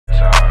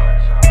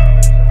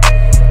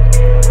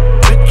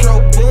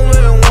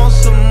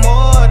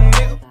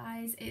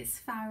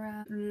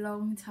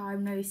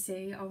time no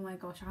see. Oh my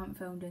gosh, I haven't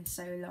filmed in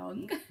so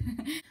long.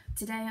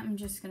 Today I'm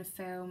just going to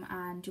film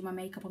and do my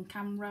makeup on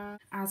camera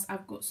as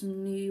I've got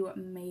some new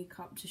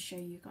makeup to show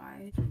you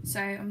guys. So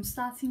I'm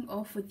starting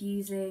off with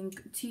using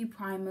two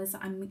primers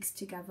that I mixed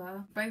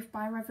together, both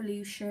by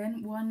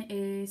Revolution. One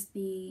is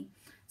the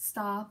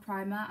Star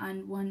Primer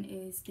and one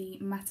is the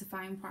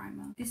Mattifying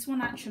Primer. This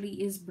one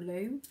actually is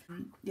blue.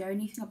 The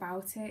only thing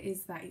about it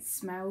is that it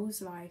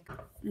smells like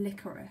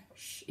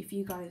licorice, if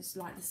you guys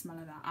like the smell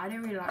of that. I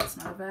don't really like the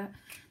smell of it.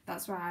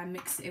 That's why I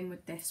mix it in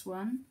with this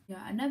one.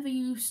 Yeah, I never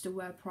used to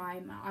wear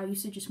primer. I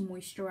used to just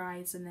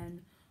moisturise and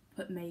then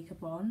put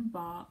makeup on,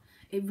 but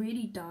it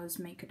really does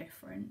make a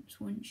difference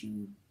once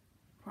you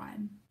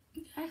prime.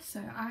 Yeah,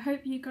 so I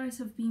hope you guys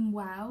have been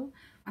well.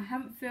 I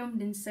haven't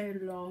filmed in so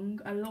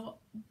long. A lot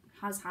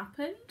has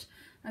happened,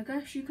 I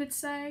guess you could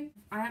say.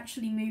 I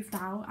actually moved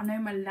out. I know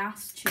my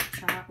last chit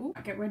chat,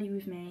 get ready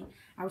with me,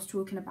 I was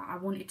talking about I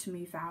wanted to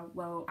move out.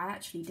 Well, I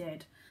actually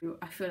did.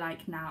 I feel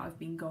like now I've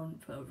been gone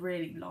for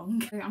really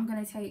long. So I'm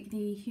going to take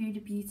the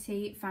Huda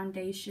Beauty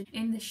foundation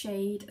in the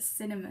shade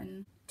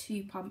Cinnamon,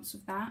 2 pumps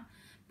of that,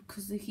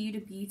 because the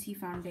Huda Beauty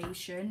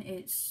foundation,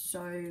 it's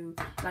so,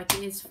 like,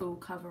 it is full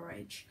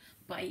coverage,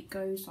 but it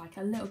goes, like,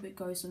 a little bit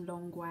goes a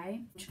long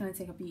way. I'm just going to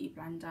take a beauty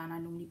blender and I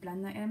normally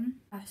blend that in.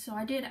 So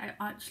I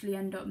actually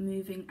end up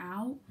moving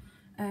out.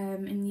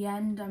 In the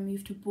end, I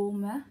moved to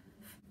Bournemouth.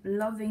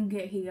 Loving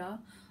it here.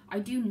 I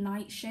do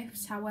night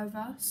shifts,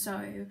 however,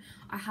 so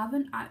I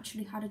haven't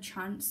actually had a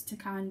chance to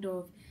kind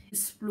of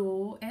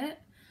explore it.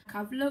 Like,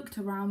 I've looked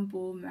around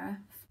Bournemouth,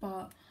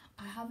 but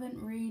I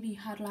haven't really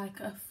had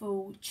like a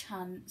full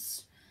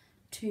chance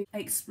to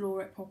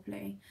explore it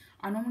properly.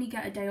 I normally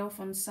get a day off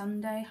on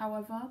Sunday,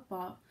 however,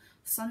 but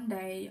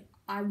Sunday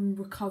I'm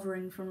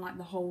recovering from like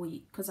the whole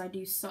week because I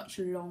do such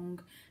long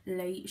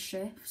late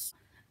shifts.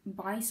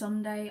 By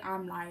Sunday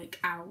I'm like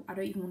out. I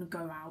don't even want to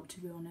go out, to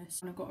be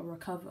honest. And I've got to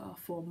recover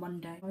for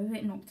Monday. I'm a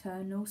bit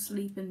nocturnal,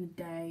 sleep in the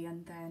day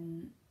and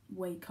then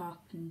wake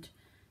up and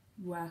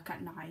work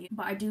at night.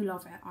 But I do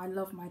love it. I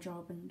love my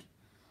job and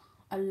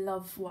I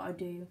love what I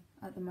do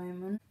at the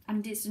moment.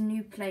 And it's a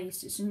new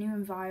place, it's a new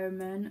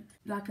environment.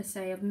 Like I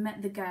say, I've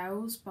met the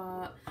girls,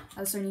 but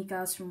that's only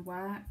girls from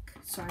work,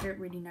 so I don't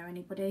really know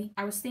anybody.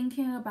 I was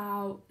thinking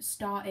about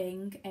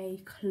starting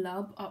a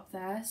club up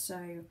there, so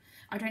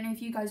I don't know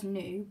if you guys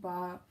knew,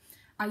 but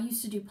I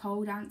used to do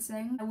pole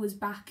dancing. I was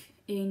back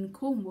in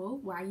Cornwall,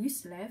 where I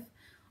used to live.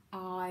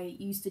 I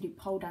used to do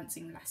pole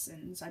dancing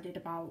lessons. I did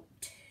about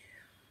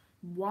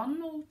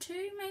 1 or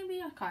 2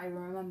 maybe, I can't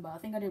even remember. I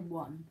think I did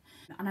 1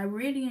 and I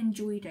really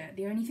enjoyed it.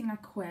 The only thing I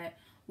quit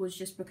was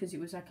just because it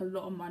was like a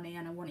lot of money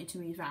and I wanted to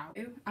move out.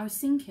 I was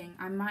thinking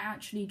I might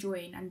actually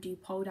join and do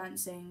pole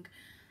dancing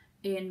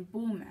in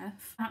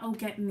Bournemouth. That'll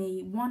get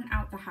me, 1,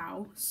 out the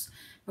house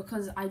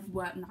because I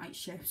work night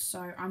shifts,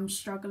 so I'm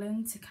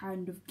struggling to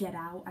kind of get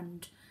out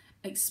and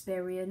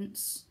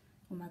experience.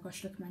 Oh my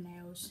gosh, look at my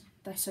nails.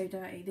 They're so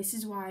dirty. This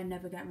is why I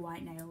never get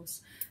white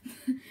nails.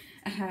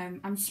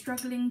 I'm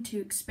struggling to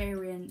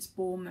experience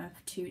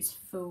Bournemouth to its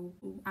full,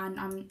 and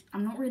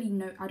I'm not really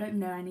I don't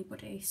know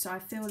anybody, so I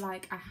feel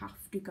like I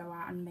have to go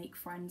out and make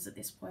friends at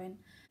this point.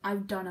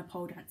 I've done a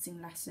pole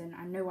dancing lesson.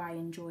 I know I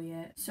enjoy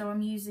it. So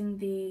I'm using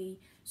the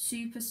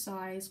Super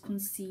Size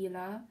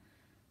Conceal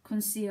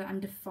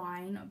and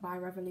Define by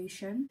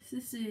Revolution.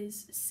 This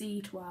is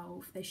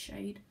C12, this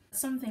shade.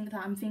 Something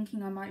that I'm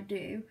thinking I might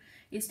do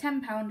is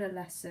 £10 a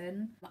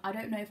lesson. I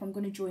don't know if I'm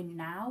going to join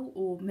now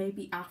or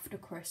maybe after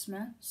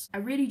Christmas. I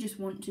really just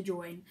want to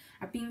join.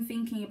 I've been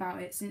thinking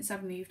about it since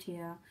I've moved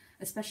here,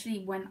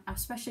 especially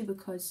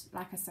because,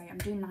 like I say, I'm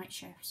doing night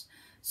shifts,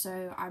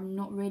 so I'm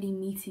not really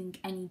meeting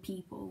any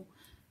people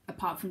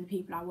apart from the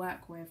people I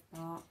work with.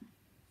 But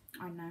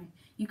I know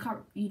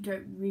you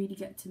don't really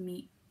get to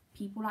meet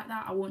people like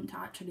that. I want to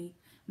actually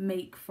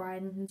make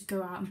friends,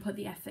 go out and put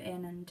the effort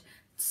in and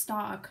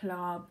start a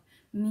club,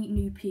 meet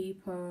new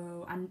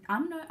people, and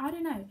I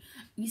don't know.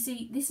 You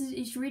see,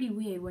 it's really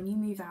weird when you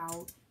move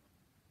out.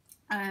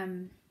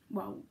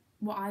 Well,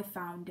 what I've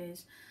found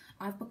is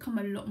I've become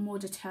a lot more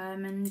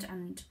determined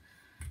and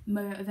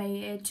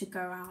motivated to go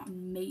out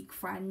and make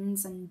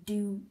friends and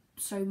do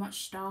so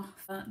much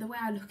stuff. The way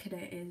I look at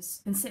it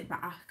is I can sit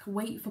back,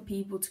 wait for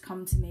people to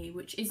come to me,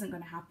 which isn't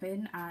going to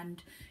happen,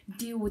 and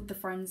deal with the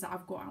friends that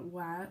I've got at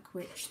work,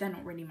 which they're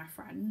not really my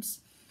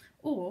friends.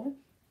 Or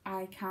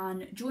I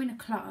can join a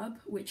club,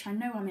 which I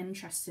know I'm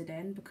interested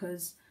in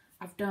because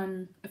I've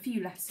done a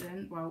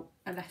lesson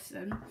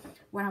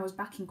when I was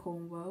back in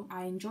Cornwall.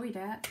 I enjoyed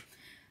it,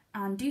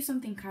 and do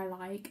something I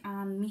like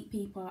and meet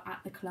people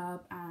at the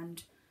club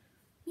and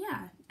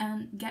yeah,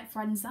 and get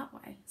friends that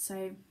way.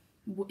 So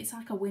it's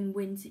like a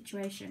win-win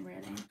situation,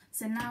 really.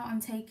 So now I'm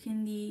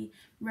taking the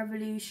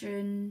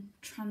Revolution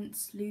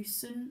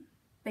Translucent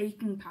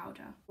baking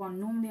powder.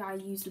 Normally I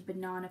use the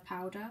banana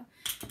powder.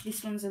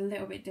 This one's a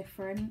little bit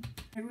different.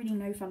 I don't really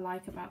know if I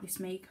like about this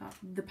makeup,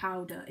 the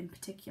powder in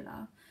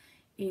particular,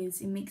 is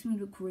it makes me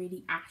look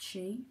really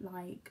ashy,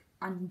 like,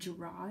 and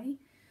dry.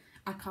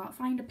 I can't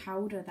find a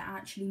powder that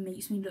actually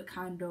makes me look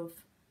kind of,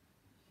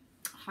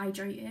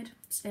 hydrated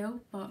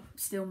still, but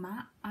still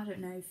matte. I don't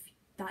know if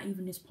that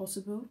even is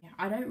possible. Yeah,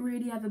 I don't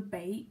really ever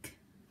bake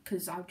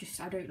because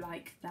I don't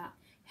like that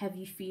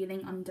heavy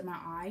feeling under my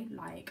eye.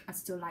 Like, I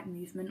still like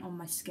movement on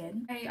my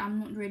skin. Okay, I'm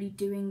not really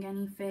doing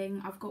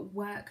anything. I've got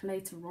work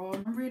later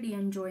on. I'm really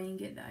enjoying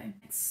it though.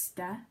 Next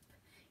step,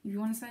 if you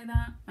want to say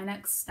that, my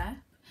next step,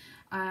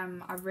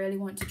 I really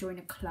want to join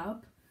a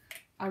club.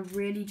 I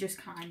really just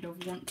kind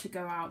of want to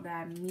go out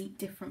there and meet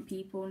different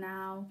people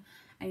now.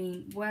 I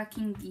mean,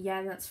 working,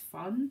 yeah, that's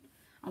fun.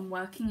 I'm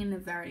working in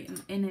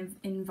an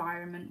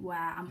environment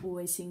where I'm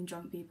always seeing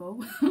drunk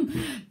people.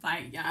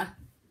 Like, yeah.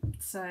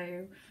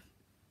 So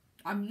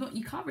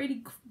you can't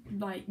really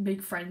like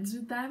make friends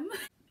with them.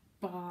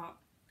 But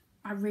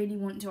I really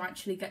want to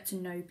actually get to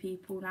know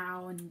people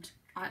now, and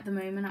at the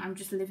moment I'm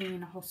just living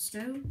in a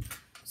hostel.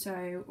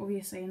 So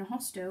obviously in a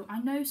hostel, I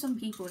know some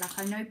people, like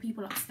I know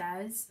people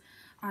upstairs,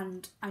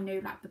 and I know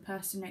like the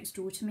person next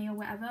door to me or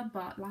whatever,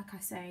 but like I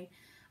say,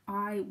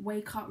 I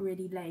wake up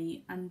really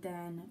late and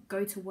then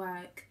go to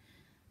work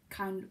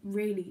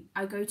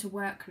I go to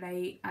work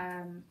late,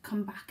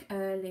 come back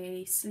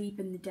early, sleep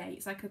in the day.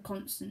 It's like a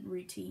constant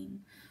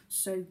routine.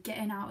 So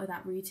getting out of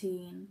that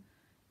routine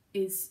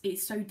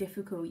it's so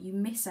difficult. You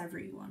miss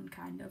everyone,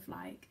 kind of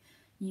like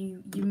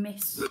you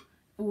miss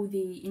all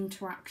the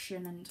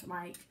interaction. And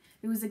like,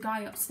 there was a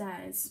guy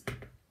upstairs,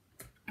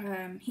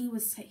 he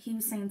was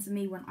saying to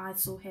me when I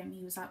saw him,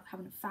 he was out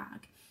having a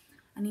fag,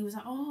 and he was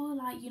like, oh,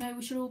 like, you know,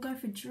 we should all go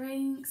for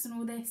drinks and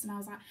all this. And I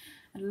was like,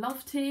 I'd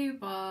love to,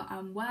 but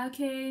I'm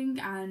working,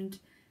 and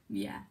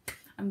yeah,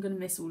 I'm gonna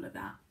miss all of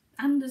that.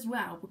 And as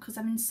well, because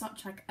I'm in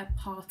such like a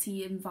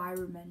party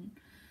environment,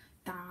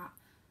 that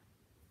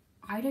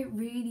I don't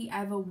really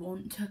ever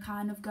want to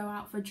kind of go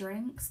out for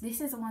drinks.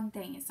 This is the one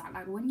thing, it's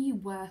like when you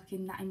work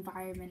in that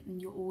environment and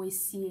you're always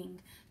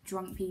seeing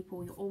drunk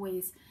people, you're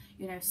always,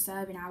 you know,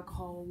 serving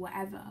alcohol or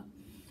whatever,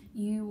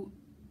 you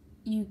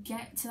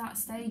get to that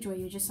stage where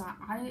you're just like,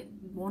 I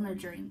want to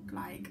drink,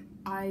 like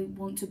I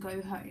want to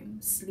go home,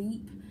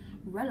 sleep,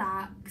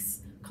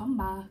 relax, come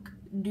back,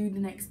 do the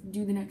next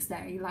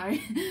day.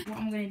 Like, what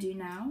I'm going to do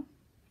now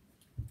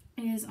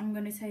is I'm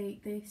going to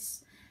take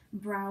this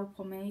brow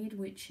pomade,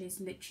 which is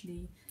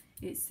literally,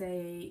 it's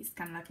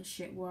kind of like a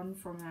shit one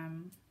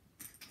from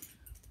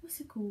what's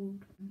it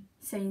called,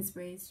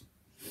 Sainsbury's,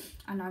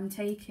 and I'm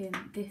taking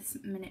this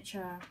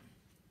miniature.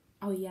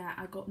 Oh yeah,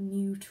 I got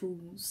new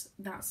tools.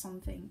 That's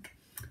something.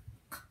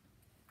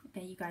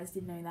 Okay, you guys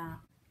didn't know that.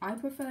 I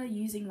prefer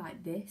using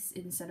like this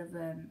instead of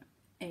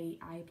a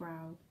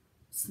eyebrow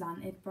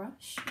slanted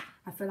brush.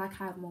 I feel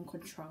like I have more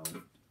control.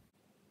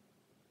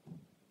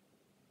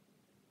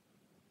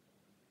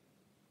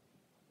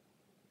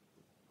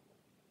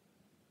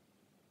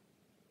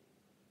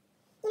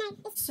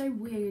 It's so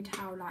weird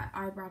how like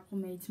eyebrow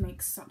pomades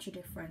make such a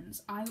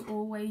difference. I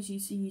always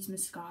used to use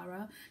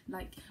mascara.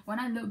 Like, when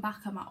I look back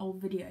at my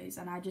old videos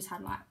and I just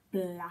had like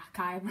black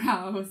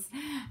eyebrows,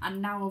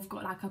 and now I've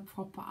got like a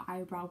proper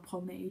eyebrow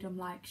pomade, I'm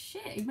like,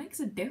 shit, it makes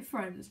a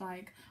difference.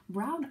 Like,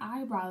 brown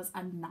eyebrows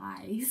are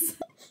nice.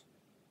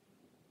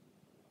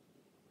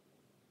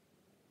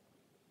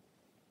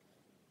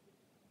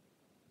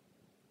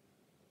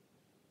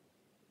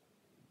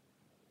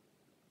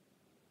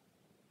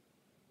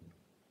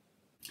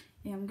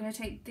 Yeah, I'm going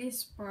to take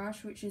this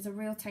brush, which is a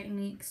Real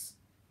Techniques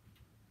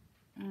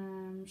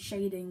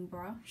shading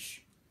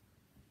brush,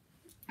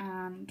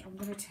 and I'm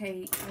going to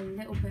take a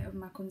little bit of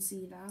my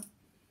concealer,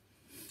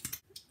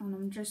 and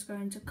I'm just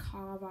going to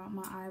carve out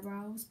my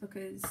eyebrows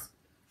because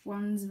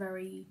one's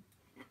very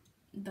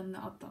than the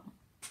other.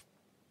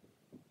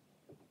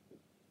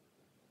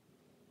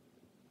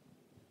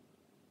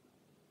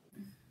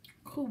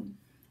 Cool,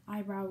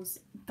 eyebrows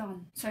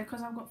done. So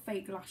because I've got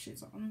fake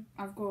lashes on,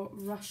 I've got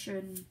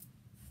Russian,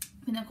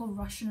 I think they're called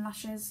Russian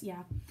lashes,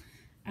 yeah.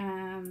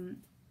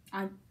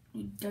 I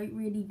don't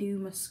really do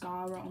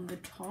mascara on the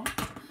top,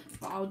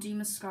 but I'll do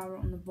mascara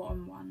on the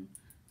bottom one.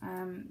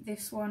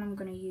 This one I'm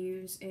going to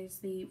use is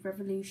the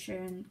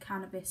Revolution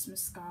Cannabis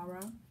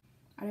Mascara.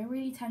 I don't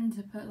really tend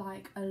to put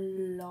like a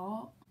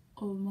lot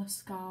of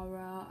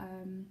mascara.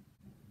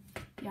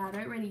 Yeah, I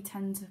don't really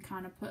tend to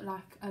kind of put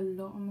like a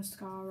lot of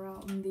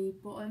mascara on the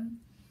bottom.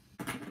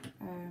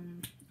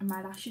 And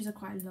my lashes are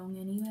quite long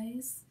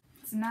anyways.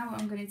 So now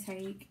what I'm going to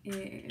take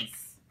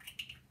is,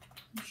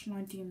 what should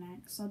I do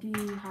next? I'll do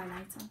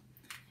highlighter.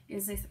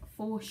 Is this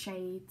 4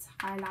 shades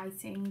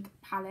highlighting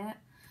palette.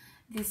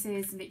 This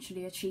is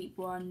literally a cheap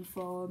one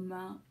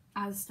from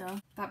Asda.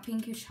 That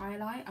pinkish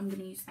highlight, I'm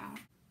going to use that.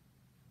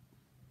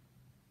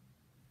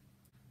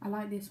 I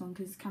like this one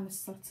because it's kind of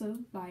subtle.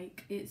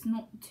 Like, it's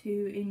not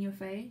too in your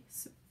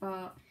face,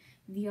 but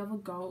the other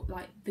gold,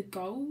 like the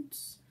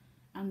golds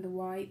and the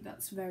white,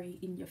 that's very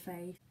in your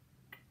face.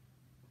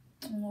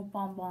 Oh,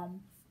 bomb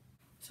bomb.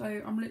 So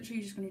I'm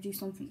literally just going to do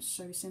something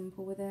so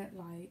simple with it,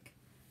 like,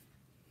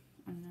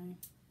 I don't know.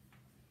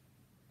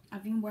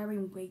 I've been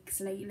wearing wigs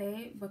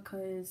lately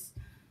because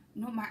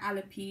not my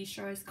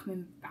alopecia is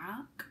coming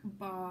back,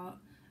 but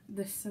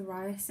the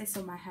psoriasis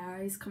on my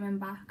hair is coming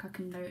back. I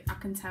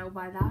can tell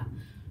by that.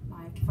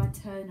 Like if I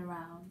turn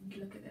around,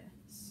 look at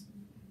this.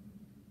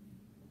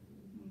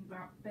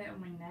 That bit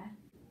on my neck.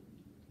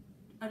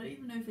 I don't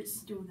even know if it's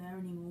still there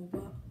anymore,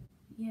 but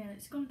yeah,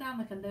 it's gone down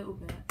like a little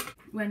bit.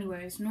 Well,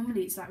 anyways,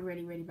 normally it's like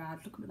really, really bad.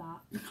 Look at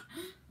that.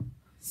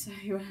 So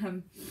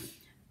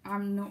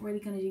I'm not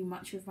really going to do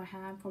much with my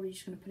hair. I'm probably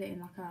just going to put it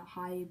in like a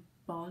high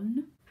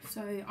bun.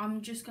 So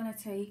I'm just going to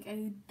take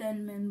a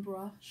Denman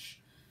brush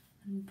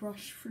and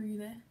brush through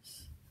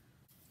this.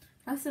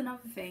 That's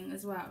another thing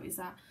as well, is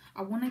that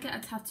I want to get a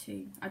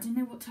tattoo. I don't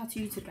know what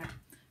tattoo to get.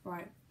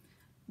 Right,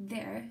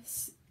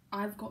 this,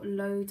 I've got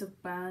loads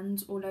of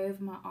burns all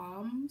over my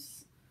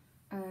arms,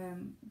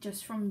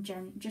 just from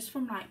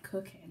like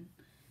cooking,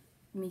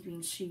 me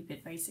being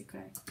stupid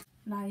basically.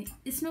 Like,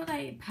 it's not that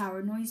it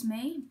paranoids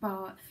me,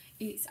 but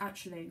it's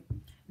actually,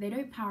 they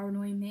don't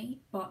paranoid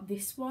me, but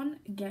this one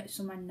gets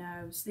on my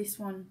nerves. This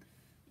one,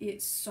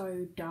 it's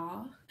so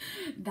dark.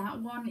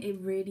 That one, it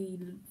really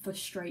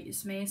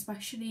frustrates me,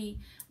 especially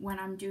when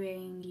I'm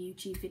doing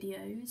YouTube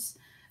videos.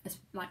 It's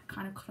like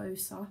kind of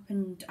close up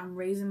and I'm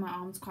raising my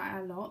arms quite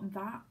a lot.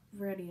 That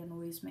really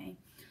annoys me.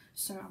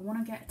 So I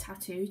want to get a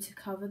tattoo to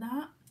cover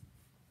that.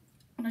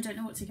 And I don't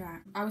know what to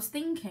get. I was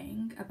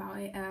thinking about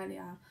it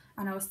earlier,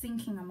 and I was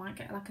thinking I might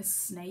get like a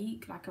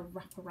snake, like a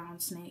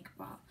wraparound snake,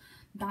 but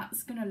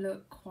that's gonna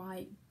look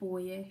quite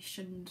boyish,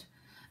 and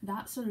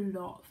that's a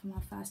lot for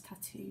my first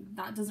tattoo.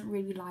 That doesn't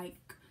really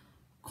like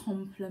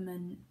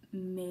compliment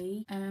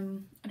me. I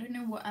don't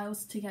know what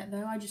else to get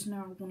though. I just know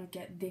I want to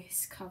get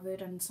this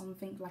covered and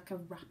something like a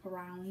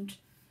wraparound.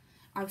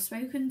 I've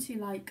spoken to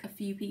like a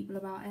few people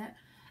about it,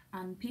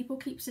 and people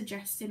keep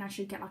suggesting I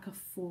should get like a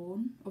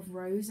fawn of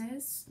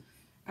roses.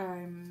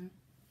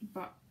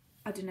 But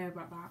I don't know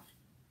about that.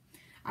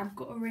 I've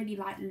got to really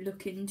like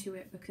look into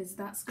it, because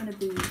that's going to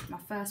be my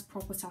first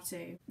proper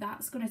tattoo.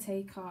 That's going to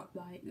take up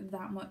like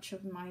that much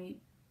of my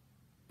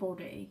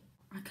body.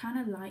 I kind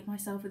of like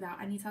myself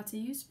without any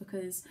tattoos,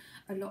 because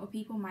a lot of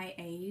people my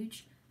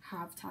age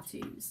have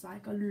tattoos.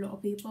 Like a lot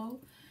of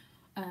people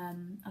are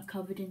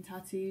covered in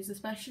tattoos,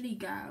 especially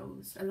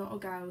girls. A lot of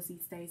girls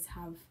these days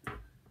have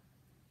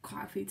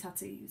quite a few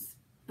tattoos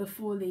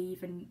before they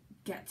even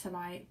get to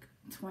like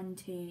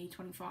 20,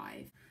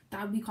 25.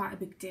 That would be quite a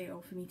big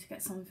deal for me to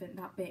get something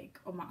that big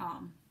on my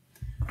arm.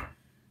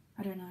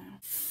 I don't know.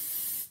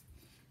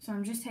 So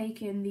I'm just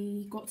taking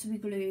the Got To Be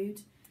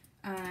Glued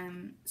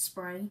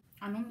spray.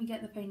 I normally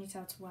get the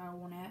ponytail to where I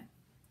want it,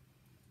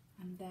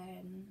 and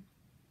then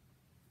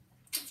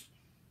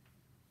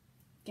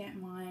get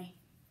my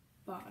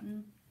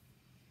bun,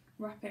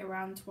 wrap it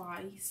around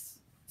twice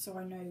so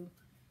I know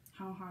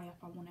how high up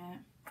I want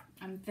it,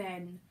 and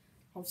then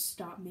I'll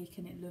start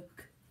making it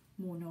look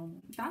more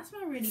normal. That's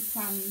my really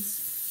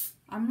plans.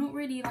 I'm not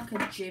really like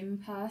a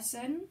gym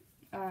person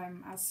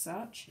as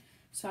such,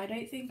 so I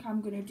don't think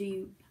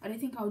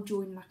I'll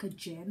join like a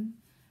gym,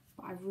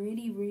 but I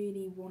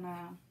really want to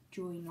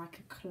join like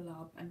a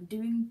club. And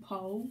doing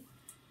pole,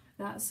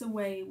 that's a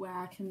way where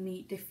I can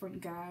meet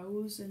different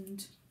girls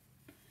and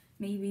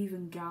maybe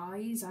even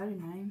guys, I don't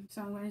know.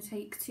 So I'm going to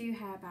take 2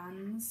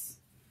 hairbands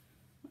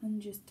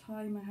and just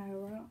tie my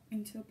hair up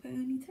into a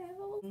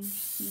ponytail. I'm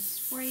just going to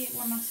spray it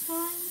one last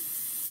time.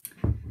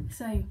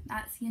 So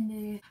that's the end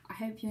of it. I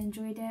hope you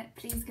enjoyed it.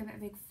 Please give it a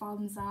big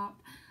thumbs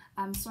up.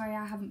 I'm sorry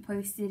I haven't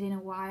posted in a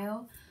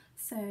while,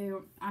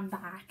 so I'm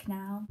back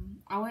now.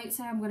 I won't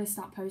say I'm going to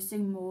start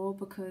posting more,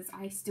 because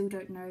I still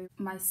don't know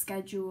my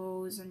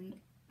schedules, and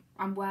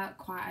I work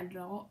quite a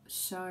lot,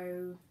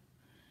 so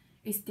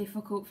it's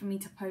difficult for me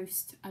to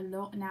post a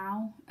lot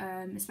now,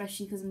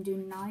 especially because I'm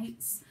doing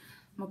nights.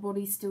 My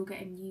body's still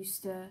getting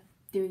used to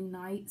doing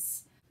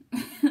nights.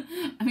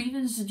 I'm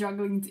even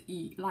struggling to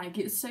eat. Like,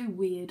 it's so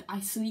weird. I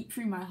sleep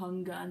through my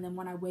hunger, and then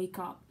when I wake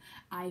up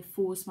I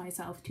force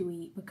myself to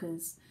eat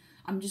because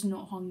I'm just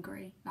not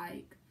hungry.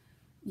 Like,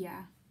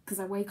 yeah, because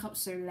I wake up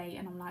so late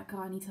and I'm like, oh,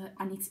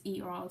 I need to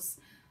eat, or else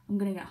I'm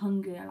gonna get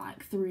hungry at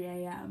like 3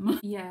 AM.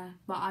 Yeah,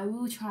 but I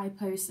will try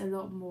post a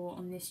lot more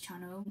on this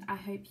channel. I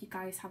hope you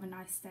guys have a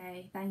nice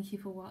day. Thank you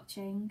for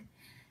watching.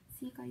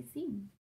 See you guys soon.